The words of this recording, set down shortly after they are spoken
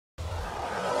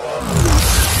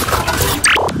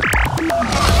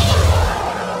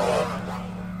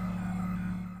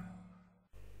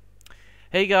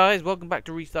Hey guys, welcome back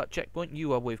to Restart Checkpoint.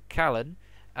 You are with Kallin,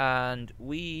 and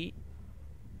we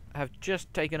have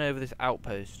just taken over this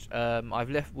outpost.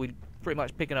 We're pretty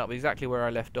much picking up exactly where I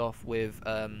left off with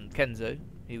Kenzo.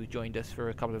 He joined us for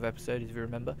a couple of episodes, if you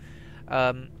remember,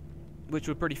 which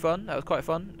were pretty fun. That was quite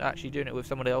fun, actually doing it with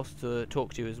someone else to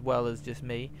talk to as well as just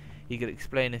me. He could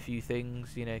explain a few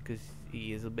things, you know, because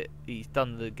he's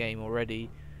done the game already.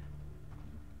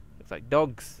 Looks like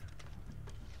dogs.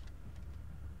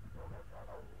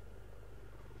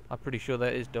 I'm pretty sure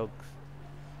that is dogs.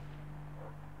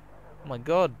 Oh my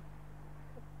god.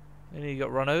 And he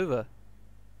got run over.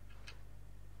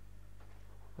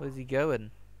 Where's he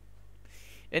going?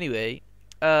 Anyway,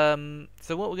 so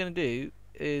what we're going to do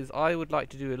is I would like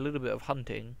to do a little bit of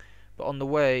hunting, but on the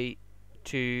way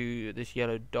to this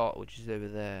yellow dot which is over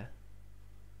there.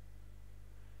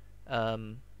 So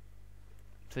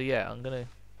yeah,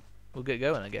 we'll get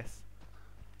going, I guess.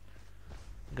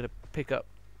 I'm gonna pick up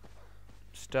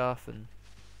stuff, and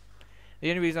the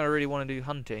only reason I really want to do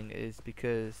hunting is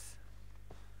because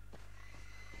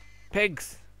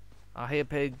pigs! I hear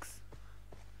pigs.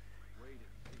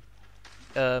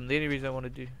 The only reason I want to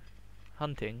do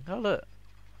hunting, oh look,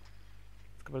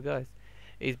 a couple of guys,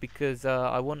 is because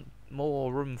I want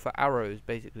more room for arrows,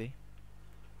 basically.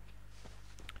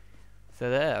 So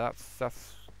there,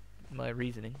 that's my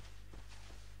reasoning.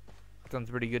 Sounds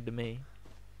pretty good to me.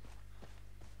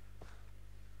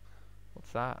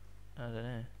 What's that? I don't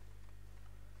know.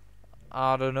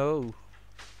 I don't know.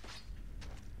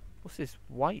 What's this?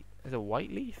 White? Is it a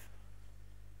white leaf?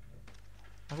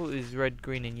 I thought it was red,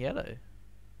 green, and yellow.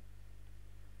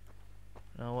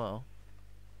 Oh well.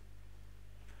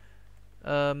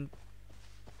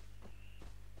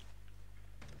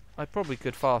 I probably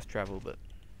could fast travel, but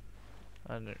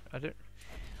I've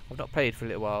not played for a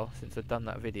little while since I've done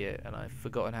that video, and I've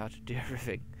forgotten how to do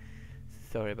everything.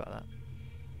 Sorry about that.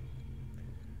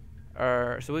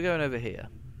 So we're going over here.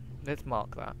 Let's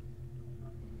mark that.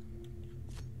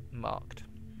 Marked.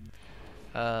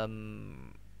 So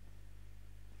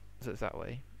it's that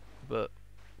way. But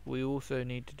we also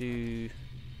need to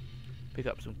pick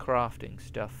up some crafting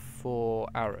stuff for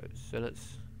arrows. So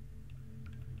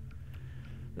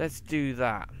let's do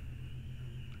that.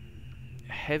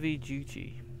 Heavy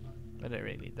duty. I don't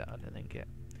really need that, I don't think yet.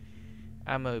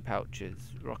 Ammo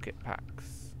pouches, rocket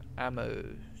packs, ammo,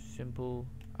 simple.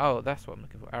 Oh, that's what I'm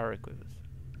looking for. Arrow quivers.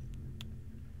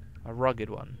 A rugged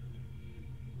one.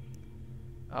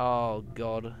 Oh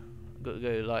god, I've got to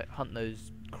go like hunt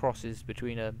those crosses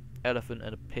between a elephant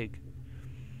and a pig.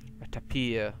 A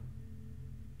tapir.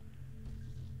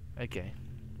 Okay,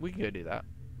 we can go do that.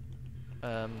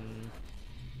 If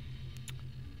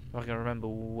I can remember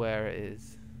where it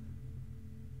is.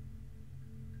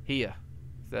 Here.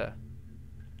 It's there.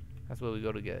 That's where we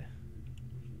got to go.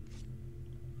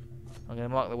 I'm going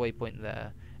to mark the waypoint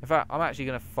there. In fact, I'm actually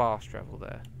going to fast travel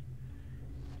there,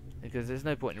 because there's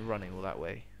no point in running all that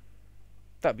way.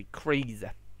 That'd be crazy.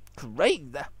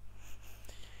 Crazy!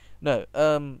 No,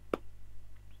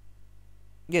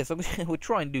 yeah, so we'll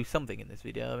try and do something in this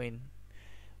video. I mean,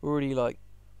 we're already like,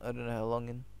 I don't know how long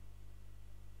in.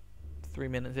 3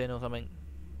 minutes in or something.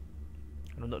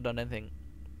 And I've not done anything.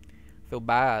 I feel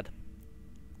bad.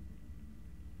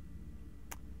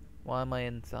 Why am I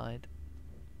inside?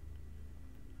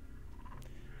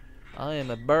 I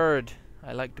am a bird.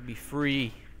 I like to be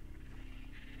free.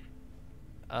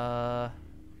 That's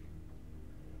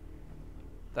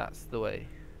the way.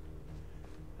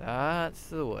 That's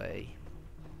the way.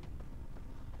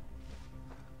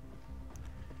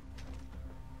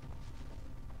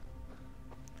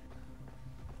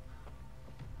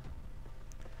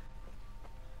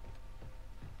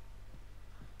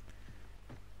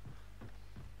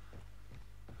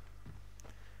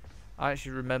 I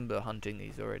actually remember hunting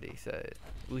these already, so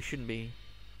we shouldn't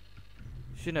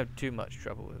have too much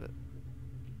trouble with it.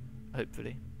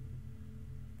 Hopefully.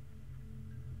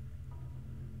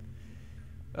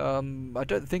 I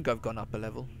don't think I've gone up a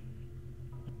level.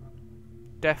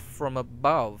 Death from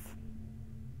above.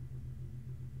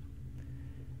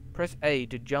 Press A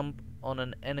to jump on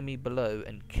an enemy below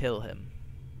and kill him.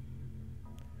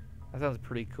 That sounds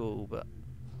pretty cool, but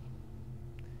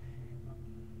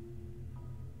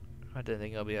I don't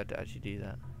think I'll be able to actually do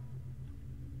that.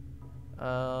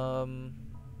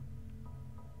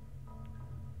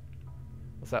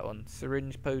 What's that one?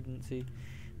 Syringe potency.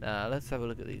 Nah, let's have a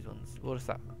look at these ones. What is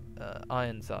that?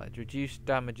 Iron sides. Reduce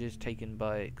damages taken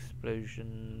by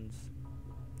explosions.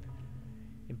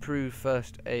 Improve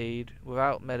first aid.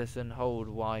 Without medicine, hold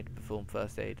wide to perform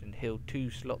first aid and heal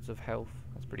 2 slots of health.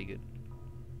 That's pretty good.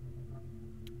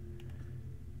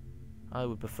 I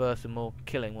would prefer some more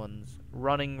killing ones.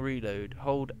 Running reload.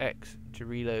 Hold X to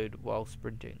reload while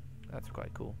sprinting. That's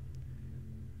quite cool.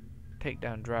 Take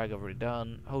down drag, I've already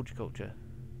done. Hold your culture.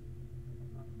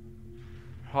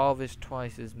 Harvest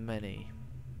twice as many.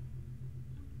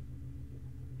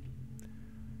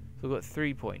 So we've got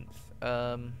 3 points.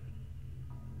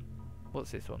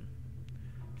 What's this one?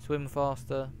 Swim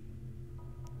faster.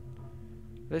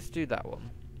 Let's do that one.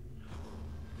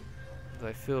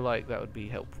 I feel like that would be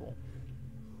helpful.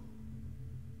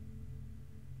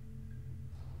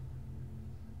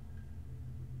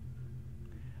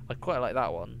 I quite like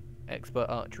that one. Expert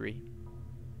archery.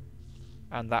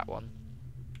 And that one.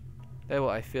 They're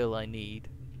what I feel I need.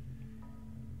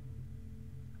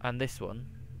 And this one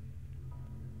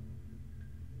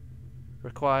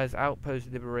requires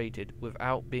outpost liberated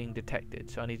without being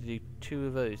detected. So I need to do 2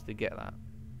 of those to get that.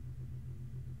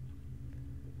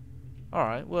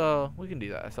 Alright, well, we can do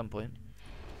that at some point.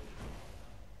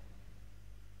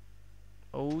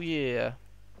 Oh yeah.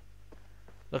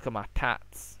 Look at my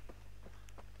tats.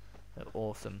 They're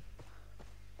awesome.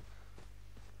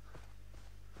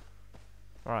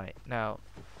 Right, now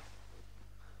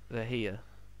they're here.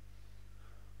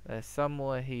 They're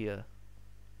somewhere here.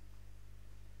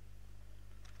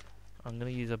 I'm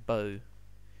gonna use a bow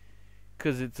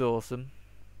 'cause it's awesome.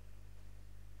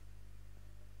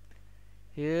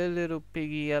 Here, little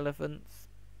piggy elephants.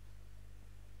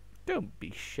 Don't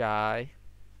be shy.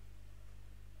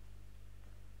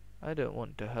 I don't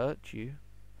want to hurt you.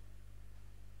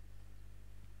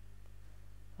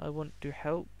 I want to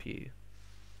help you.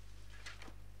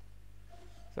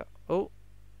 So, oh,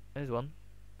 there's one.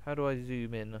 How do I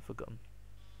zoom in? I've forgotten.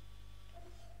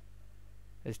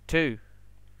 There's 2.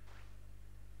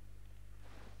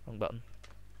 Wrong button.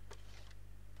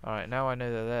 Alright, now I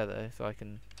know they're there though, so I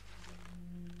can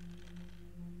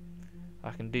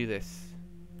do this.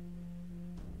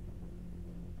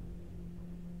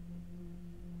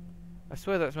 I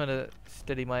swear that's meant to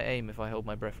steady my aim if I hold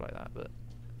my breath like that, but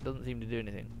it doesn't seem to do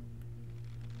anything.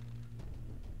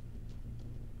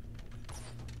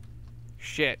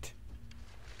 Shit.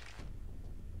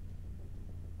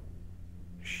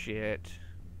 Shit.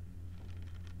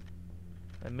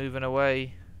 They're moving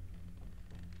away.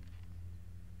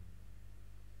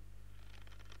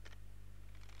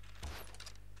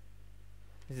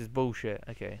 This is bullshit.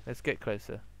 Okay, let's get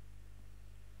closer.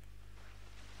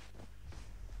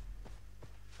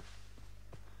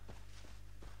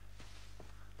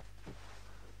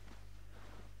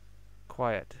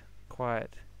 Quiet.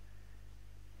 Quiet.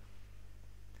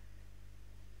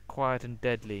 Quiet and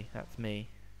deadly. That's me.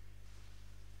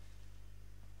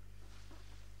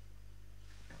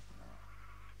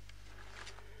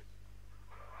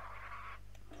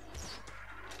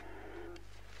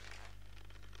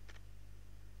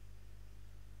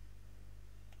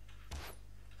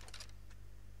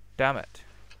 Damn it.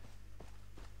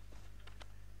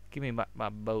 Give me my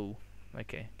bow.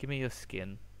 Okay, give me your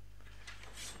skin.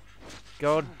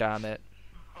 God damn it.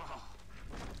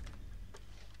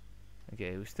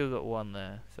 Okay, we've still got one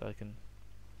there, so I can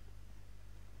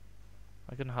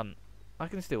hunt. I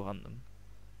can still hunt them.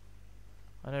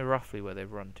 I know roughly where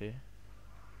they've run to.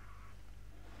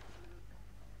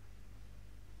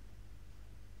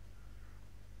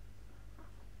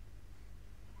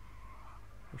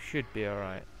 We should be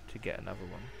alright to get another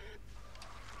one.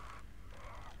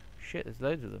 Shit, there's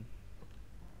loads of them.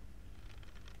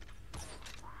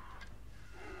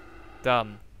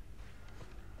 Done.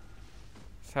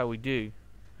 That's how we do.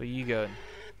 Where you going?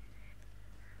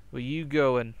 Where you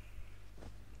going?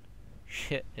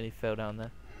 Shit, nearly fell down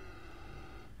there.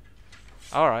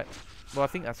 Alright. Well, I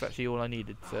think that's actually all I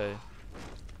needed, so...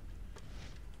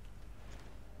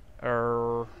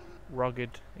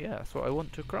 rugged. Yeah, that's what I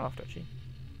want to craft, actually.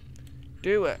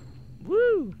 Do it!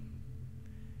 Woo!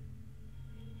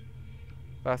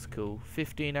 That's cool.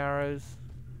 15 arrows.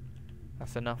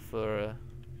 That's enough for a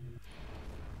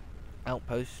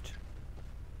outpost.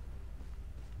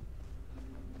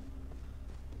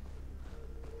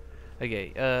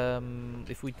 Okay,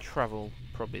 if we travel,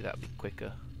 probably that'd be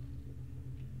quicker.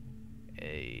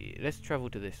 Let's travel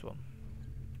to this one.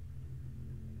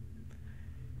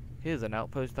 Here's an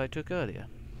outpost I took earlier.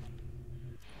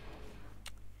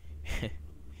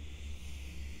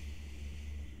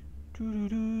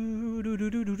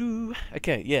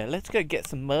 Okay, yeah, let's go get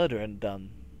some murdering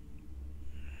done.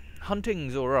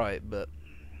 Hunting's alright, but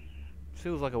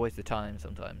feels like a waste of time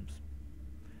sometimes.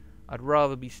 I'd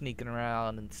rather be sneaking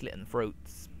around and slitting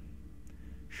throats,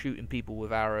 shooting people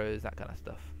with arrows, that kind of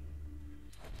stuff.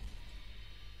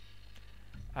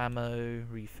 Ammo,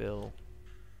 refill.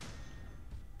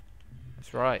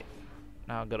 That's right.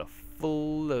 Now I've got a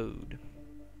full load.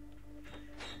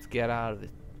 Let's get out of this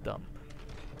dump.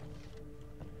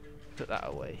 Put that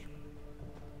away.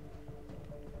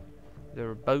 Is there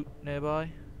a boat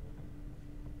nearby?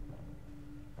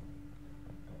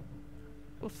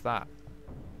 What's that?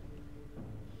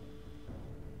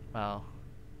 Oh.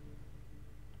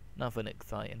 Nothing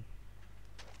exciting.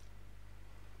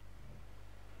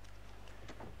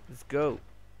 Let's go.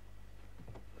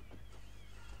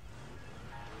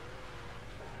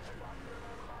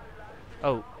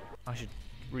 Oh, I should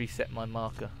reset my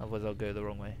marker, otherwise I'll go the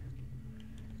wrong way.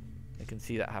 I can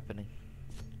see that happening.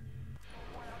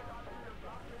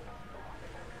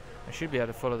 I should be able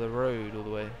to follow the road all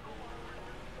the way,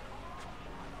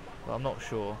 but I'm not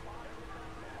sure.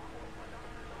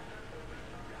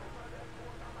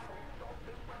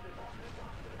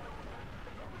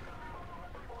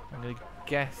 I'm gonna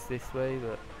guess this way,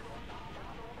 but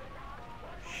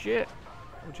shit!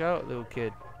 Watch out, little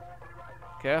kid.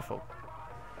 Careful.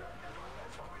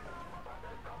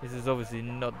 This is obviously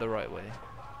not the right way.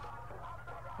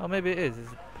 Oh, maybe it is.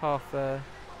 There's a path there.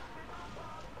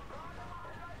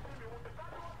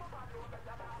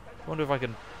 I wonder if I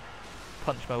can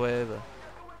punch my way over.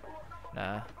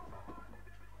 Nah.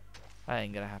 That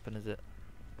ain't gonna happen, is it?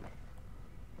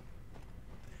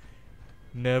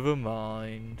 Never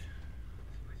mind.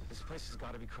 This place has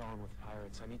got to be crawling with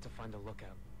pirates. I need to find a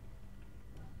lookout.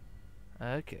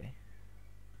 Okay.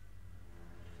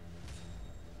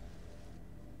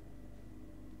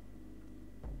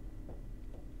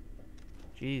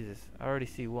 Jesus, I already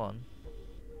see one.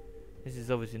 This is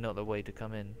obviously not the way to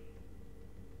come in.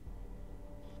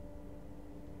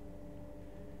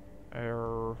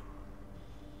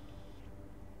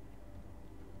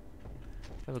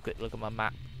 Have a quick look at my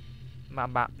map. My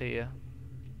map here.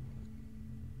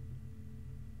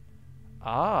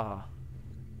 Ah.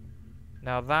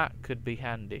 Now that could be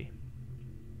handy.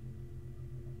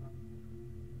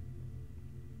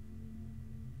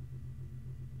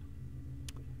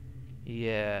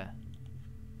 Yeah.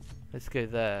 Let's go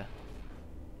there.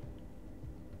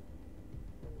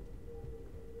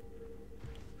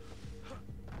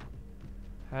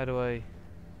 How do I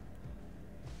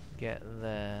get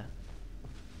there?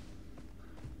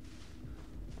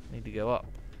 Need to go up.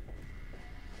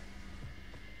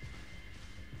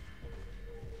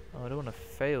 Oh, I don't want to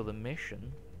fail the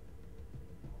mission.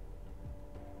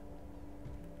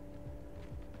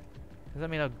 Does that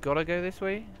mean I've got to go this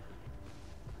way?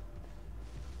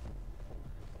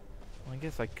 Well, I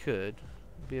guess I could.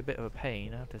 It'd be a bit of a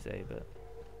pain, I have to say, but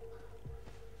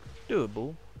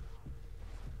doable.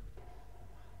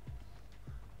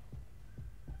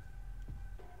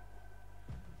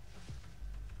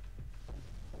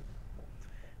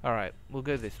 Alright, we'll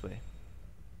go this way.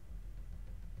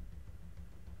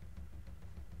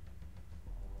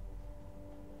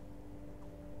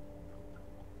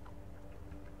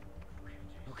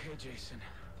 Okay, Jason.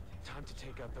 Time to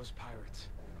take out those pirates.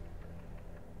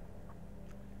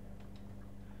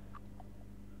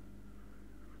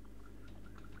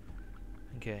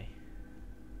 Okay.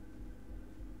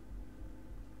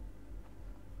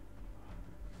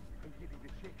 I'm getting the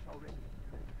shakes already.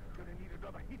 Gonna need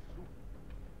another hit soon.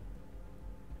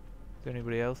 Is there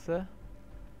anybody else there?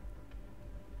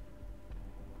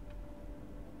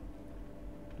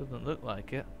 Doesn't look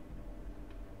like it.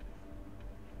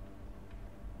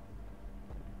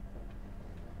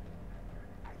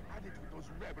 I had it with those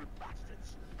rebel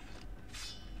bastards.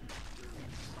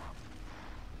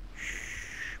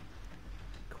 Shh.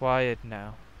 Quiet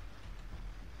now.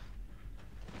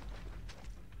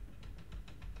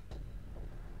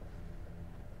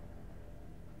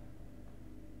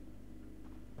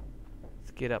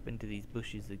 Let's get up into these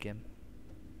bushes again.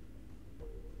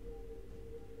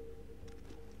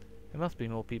 There must be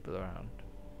more people around.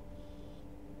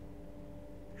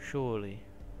 Surely.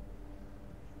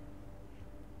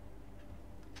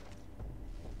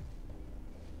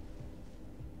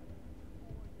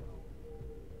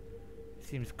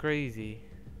 Seems crazy.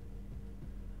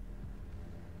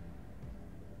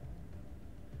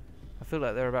 I feel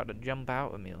like they're about to jump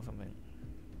out at me or something.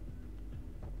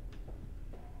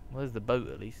 Well, there's the boat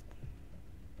at least.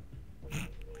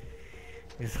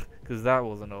 Because that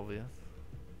wasn't obvious.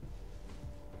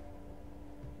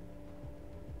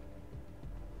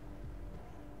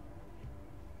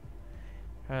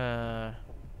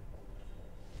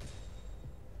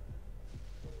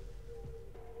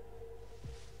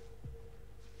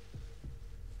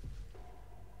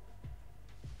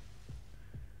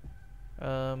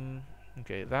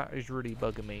 Okay, that is really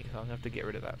bugging me, so I'm gonna have to get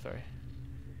rid of that, sorry.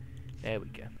 There we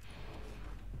go.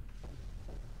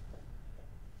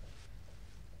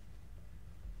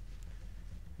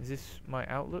 Is this my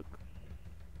outlook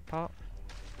part?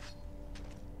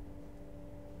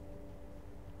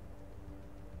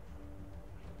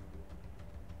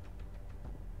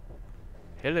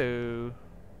 Hello.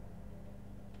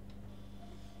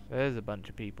 There's a bunch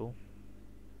of people.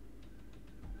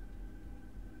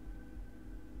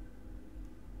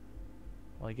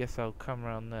 Well, I guess I'll come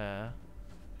around there.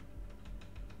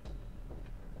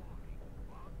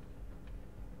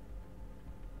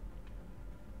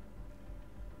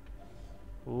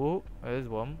 Oh, there's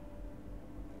one.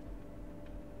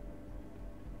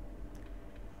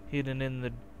 Hidden in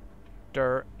the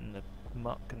dirt and the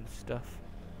muck and stuff.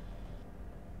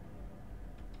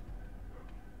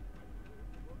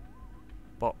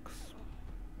 Box.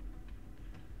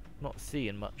 Not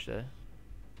seeing much though.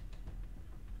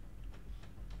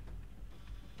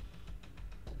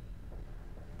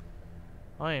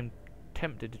 I am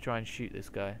tempted to try and shoot this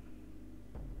guy.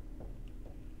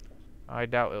 I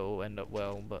doubt it will end up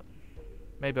well, but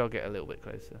maybe I'll get a little bit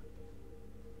closer.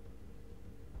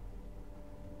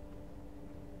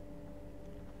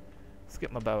 Let's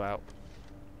get my bow out.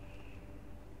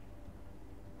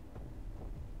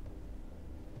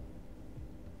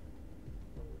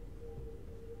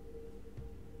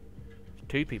 There's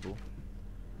 2 people.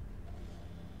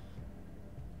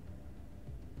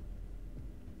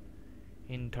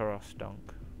 Interesting.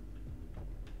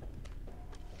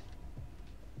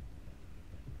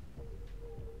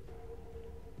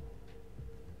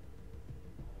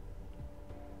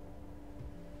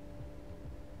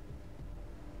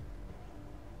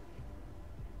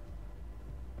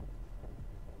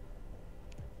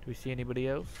 Do we see anybody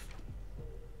else?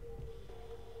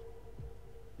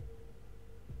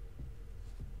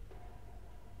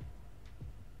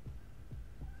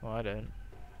 Well, I don't.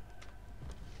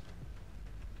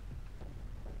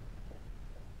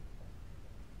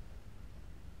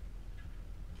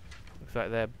 Looks like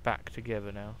they're back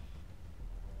together now.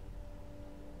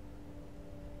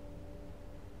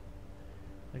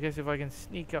 I guess if I can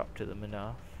sneak up to them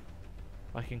enough,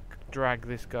 I can drag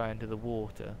this guy into the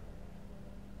water.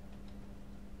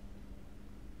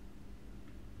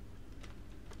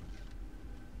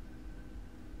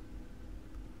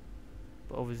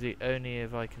 But obviously only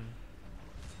if I can...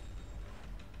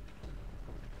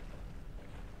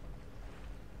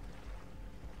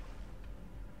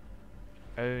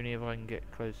 Only if I can get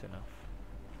close enough.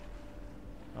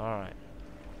 Alright.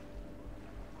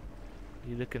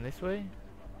 You looking this way?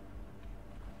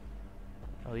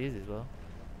 Oh, he is as well.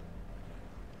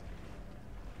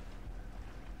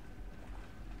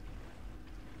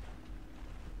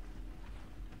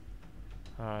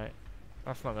 Alright.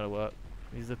 That's not gonna work.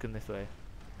 He's looking this way.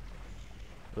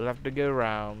 We'll have to go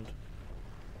round.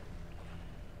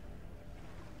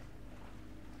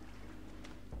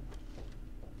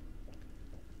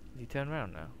 Has he turned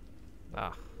around now?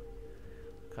 Ah.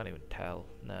 Can't even tell.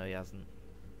 No, he hasn't.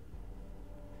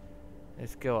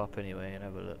 Let's go up anyway and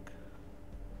have a look.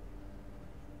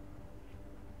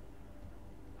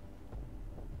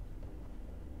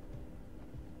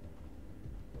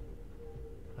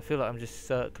 I feel like I'm just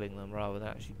circling them rather than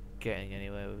actually getting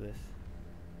anywhere with this.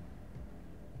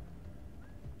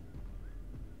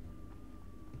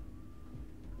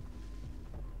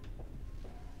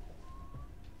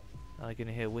 I can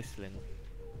hear whistling.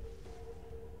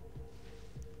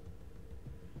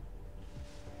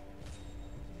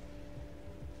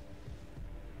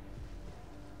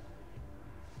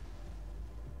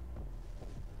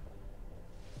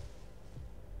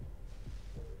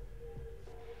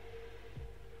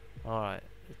 Alright,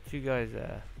 there's 2 guys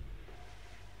there.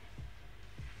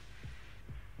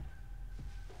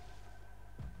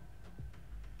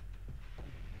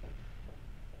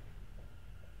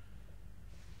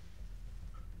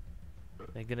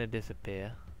 They're gonna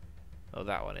disappear. Oh,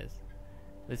 that one is.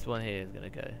 This one here is gonna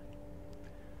go.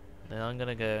 Then I'm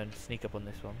gonna go and sneak up on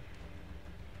this one.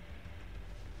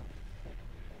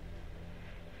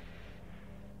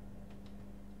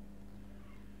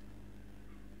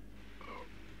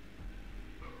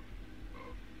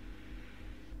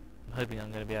 I'm hoping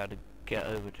I'm gonna be able to get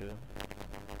over to him.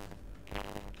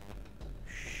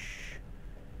 Shh.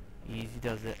 Easy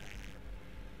does it.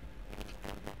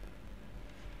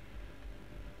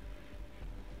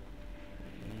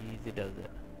 Easy does it.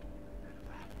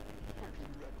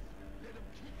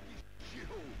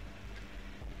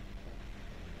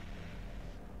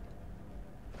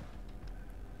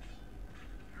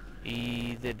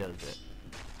 Easy does it.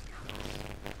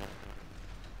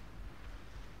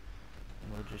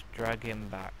 We'll just drag him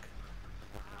back.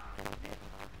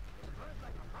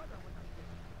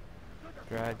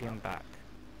 Drag him back.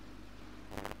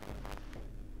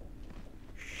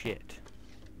 shit.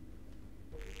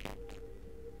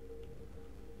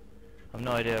 I've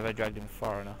no idea if I dragged him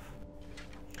far enough.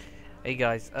 Hey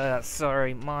guys,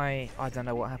 sorry, I don't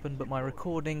know what happened, but my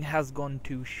recording has gone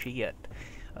to shit.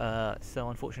 So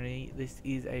unfortunately, this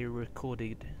is a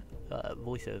recorded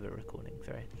voiceover recording.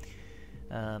 Sorry.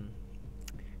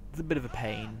 It's a bit of a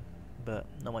pain, but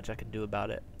not much I can do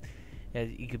about it. Yeah,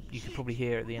 you could probably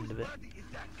hear at the end of it.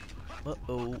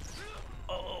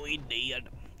 Oh, he did.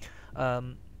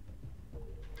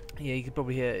 Yeah, you could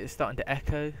probably hear it's starting to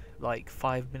echo, like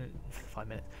 5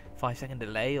 second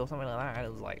delay or something like that, and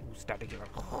it was like static. This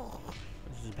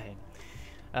is a pain.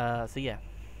 So yeah,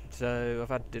 so I've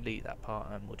had to delete that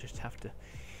part, and we'll just have to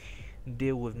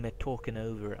deal with me talking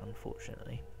over it,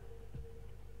 unfortunately.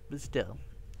 But still,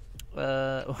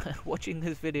 watching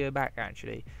this video back,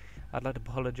 actually, I'd like to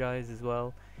apologise as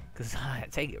well, because I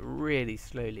take it really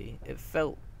slowly. It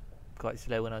felt quite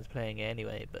slow when I was playing it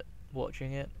anyway, but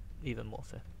watching it, even more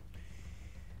so.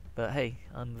 But hey,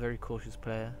 I'm a very cautious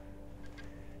player.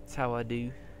 That's how I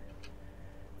do.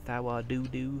 That's how I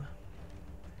do.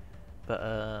 But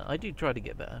I do try to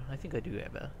get better. I think I do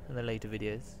get better in the later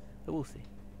videos. But we'll see.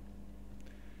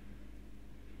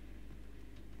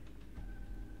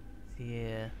 So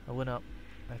yeah, I went up.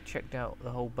 I checked out the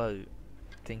whole boat,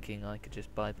 thinking I could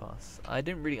just bypass. I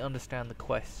didn't really understand the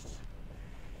quest.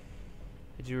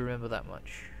 Did you remember that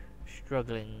much?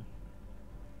 Struggling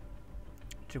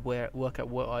to work out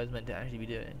what I was meant to actually be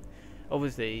doing.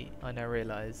 Obviously, I now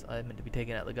realise I meant to be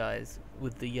taking out the guys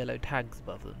with the yellow tags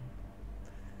above them.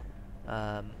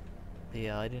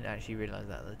 Yeah, I didn't actually realise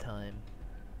that at the time,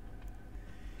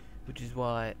 which is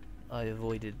why I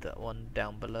avoided that one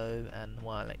down below, and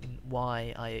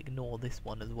why I ignore this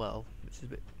one as well, which is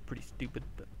pretty stupid,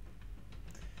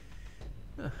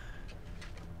 but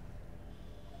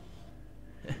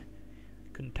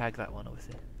couldn't tag that one,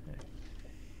 obviously. No.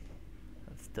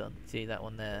 That's done. See that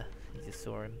one there? You just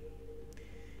saw him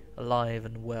alive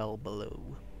and well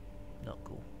below. Not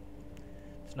cool.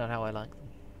 It's not how I like them.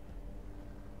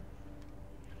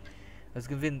 I was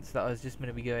convinced that I was just meant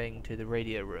to be going to the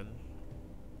radio room,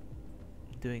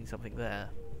 doing something there,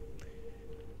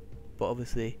 but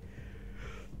obviously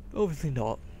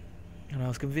not. And I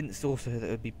was convinced also that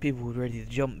there would be people ready to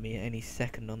jump me at any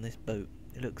second on this boat.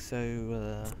 It looks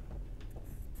so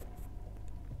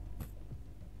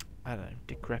I don't know,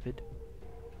 decrepit.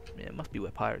 Yeah, it must be where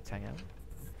pirates hang out.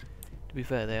 To be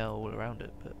fair, they are all around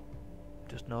it, but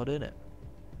just not in it.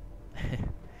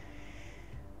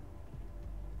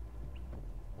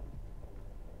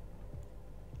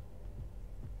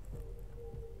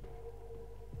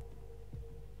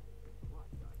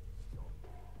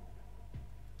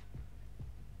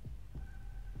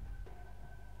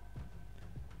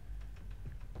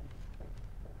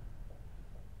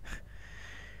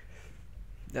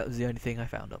 That was the only thing I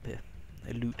found up here.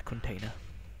 A loot container.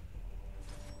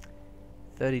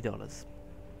 $30.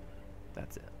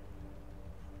 That's it.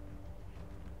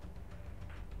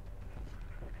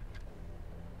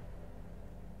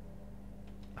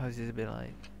 I was just a bit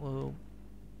like, well,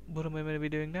 what am I meant to be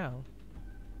doing now?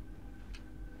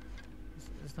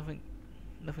 There's nothing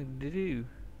to do.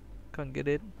 Can't get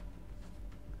in.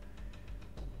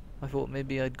 I thought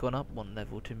maybe I'd gone up one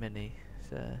level too many,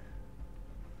 so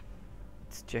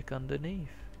let's check underneath.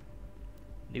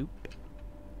 Nope.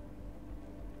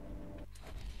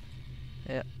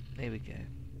 Yeah, there we go.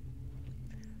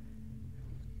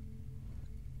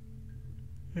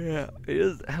 Yeah, it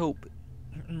does help.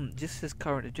 Just says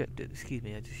current objective. Excuse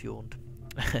me, I just yawned.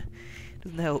 It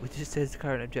doesn't help, it just says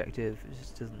current objective. It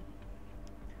just doesn't.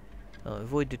 Oh,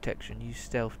 avoid detection. Use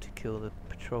stealth to kill the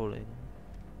patrolling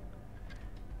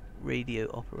radio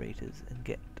operators and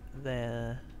get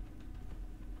their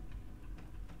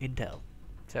intel.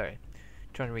 Sorry,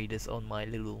 trying to read this on my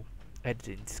little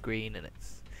editing screen, and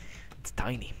it's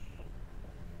tiny.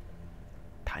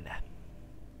 Tiny.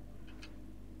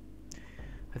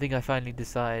 I think I finally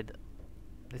decide,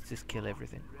 let's just kill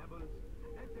everything.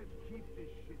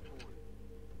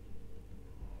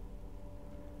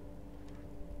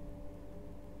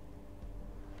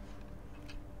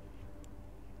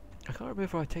 I can't remember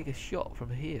if I take a shot from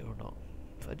here or not.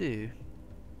 If I do,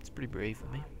 it's pretty brave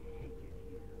of me.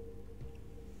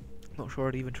 Not sure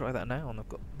I'd even try that now, and I've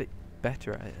got a bit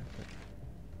better at it.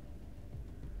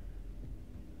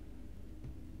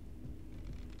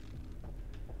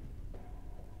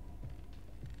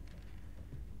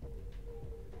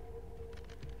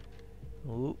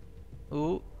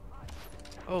 Oh,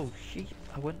 oh shit!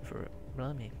 I went for it.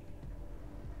 Blimey.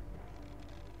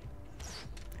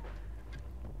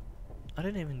 I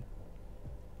don't even.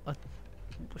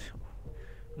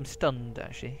 I'm stunned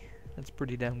actually. That's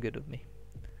pretty damn good of me.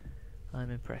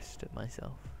 I'm impressed at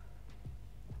myself.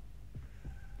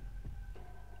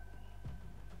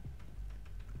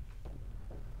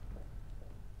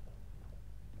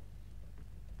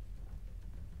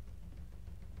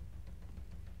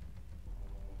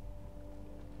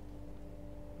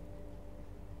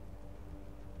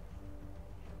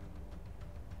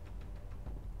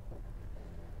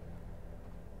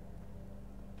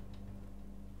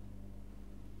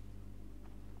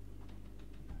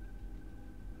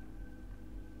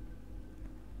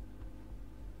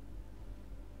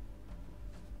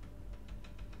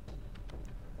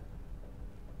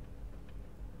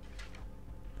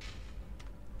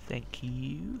 Thank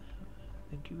you.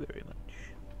 Thank you very much.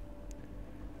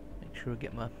 Make sure I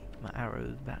get my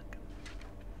arrows back.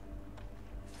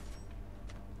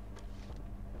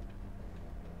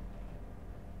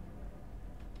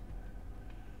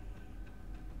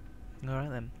 Alright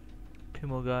then. 2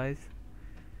 more guys.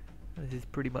 This is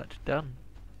pretty much done.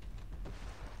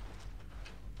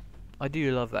 I do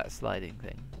love that sliding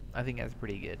thing. I think that's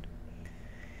pretty good.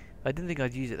 I didn't think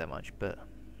I'd use it that much, but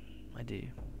I do.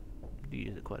 I do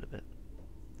use it quite a bit.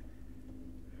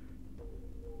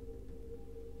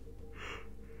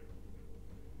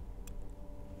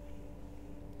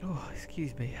 Oh,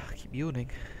 excuse me, I keep yawning.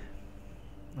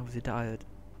 I was tired.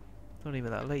 It's not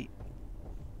even that late.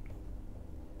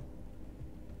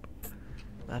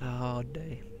 Had a hard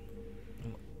day.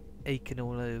 I'm aching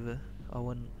all over. I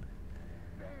went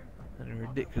on a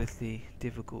ridiculously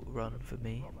difficult run for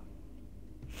me.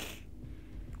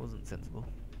 Wasn't sensible.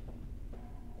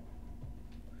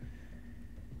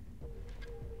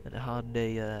 And a hard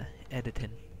day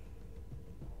editing.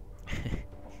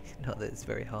 Not that it's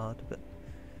very hard, but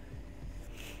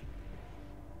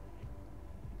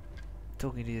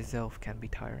talking to yourself can be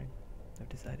tiring, I've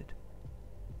decided.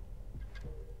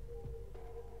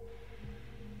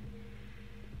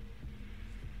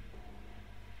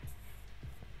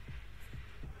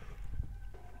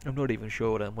 I'm not even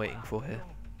sure what I'm waiting for here.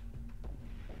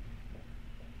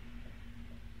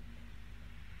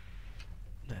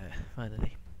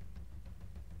 Finally.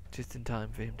 Just in time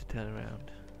for him to turn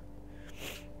around.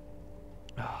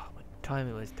 Oh, my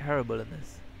timing was terrible in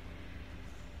this.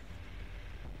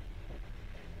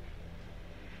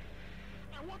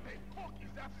 And what the fuck is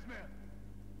that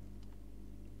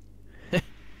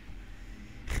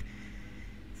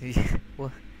smell?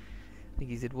 What? I think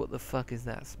he said, "What the fuck is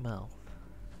that smell?"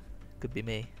 Could be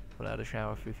me. Without a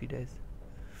shower for a few days.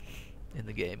 In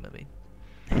the game, I mean.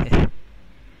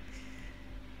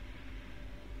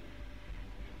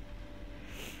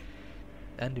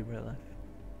 And in real life.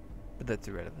 But that's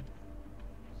irrelevant.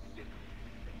 Shit.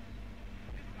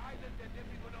 This island and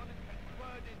everyone on it can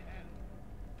burn in hell.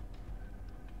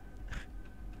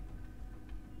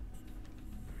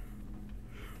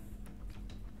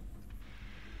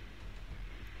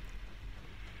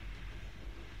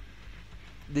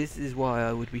 This is why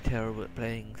I would be terrible at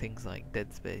playing things like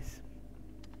Dead Space.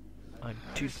 I'm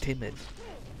too timid.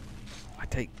 I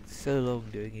take so long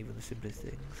doing even the simplest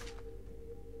things.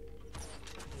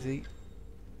 See?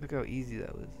 Look how easy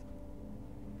that was.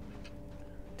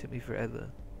 Took me forever.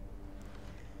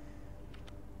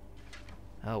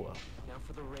 Oh well. Now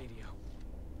for the radio.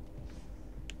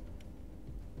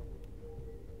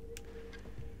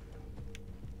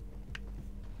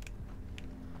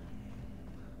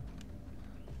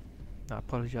 I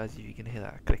apologise if you can hear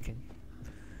that clicking.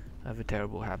 I have a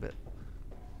terrible habit.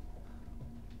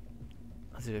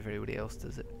 As if everybody else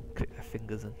does it. Click their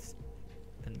fingers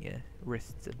and yeah,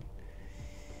 wrists and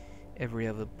every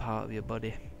other part of your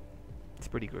body. It's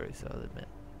pretty gross, I'll admit.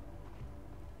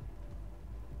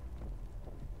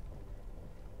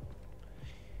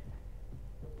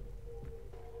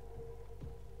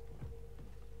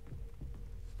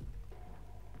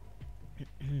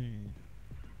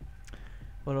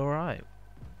 Well, alright.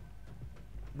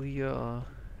 We are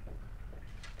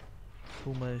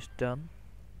almost done.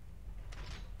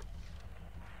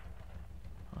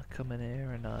 I come in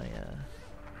here and I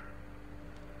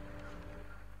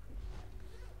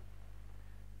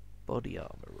body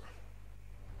armor.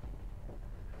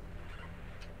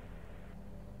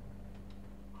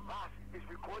 Wuss is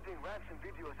recording ransom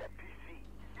videos at PC.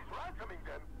 He's ransoming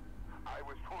them. I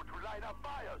was told to light up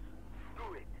fires.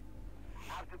 Do it.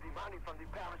 After the money from the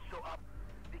parents show up,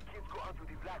 the kids go onto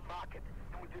the black market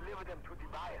and we deliver them to the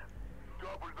buyers.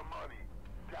 Double the money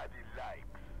Daddy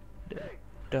likes.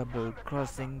 Double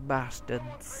crossing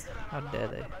bastards. How dare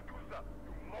they? You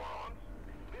morons.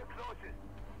 They're closest.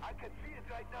 I can see it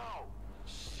right now.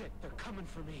 Shit, they're coming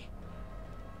for me.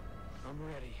 I'm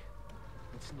ready.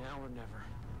 It's now or never.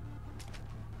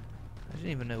 I don't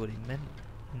even know what he meant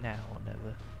now or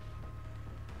never.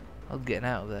 I was getting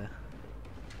out of there.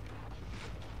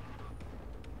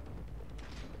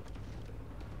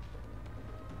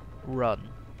 Run.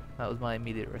 That was my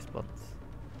immediate response.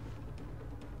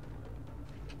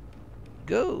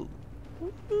 Go!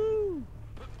 Woohoo!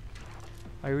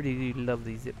 I really do love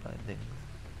these zipline things.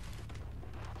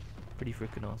 Pretty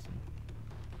freaking awesome.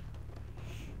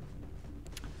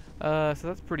 So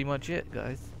that's pretty much it,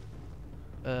 guys.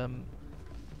 I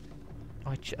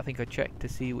think I checked to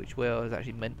see which way I was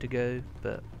actually meant to go,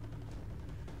 but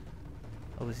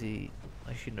obviously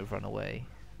I shouldn't have run away,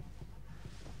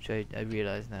 which I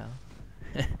realise now.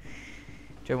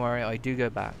 Don't worry, I do go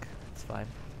back. It's fine.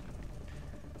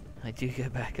 I do go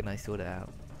back and I sort it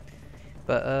out.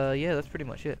 But yeah, that's pretty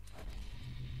much it.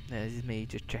 Yeah, this is me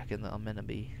just checking that I'm meant to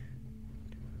be.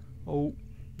 Oh,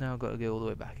 now I've got to go all the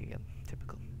way back again.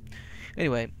 Typical.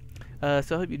 Anyway, so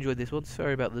I hope you enjoyed this one.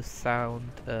 Sorry about the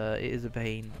sound. It is a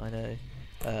pain, I know.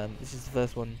 This is the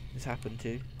first one this happened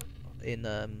to,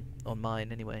 on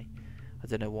mine anyway. I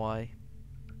don't know why.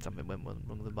 Something went wrong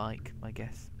with the mic, I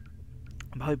guess.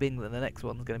 I'm hoping that the next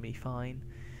one's going to be fine,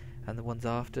 and the ones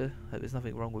after. I hope there's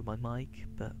nothing wrong with my mic,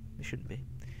 but it shouldn't be.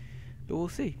 But we'll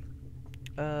see.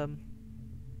 So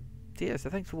yeah, so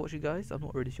thanks for watching, guys. I'm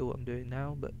not really sure what I'm doing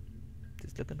now, but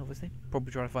just looking, obviously.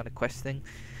 Probably trying to find a quest thing,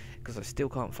 because I still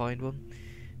can't find one.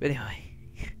 But anyway,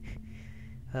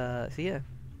 so yeah,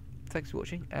 thanks for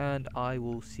watching, and I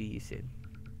will see you soon.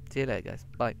 See you later, guys.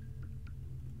 Bye.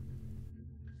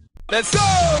 Let's go!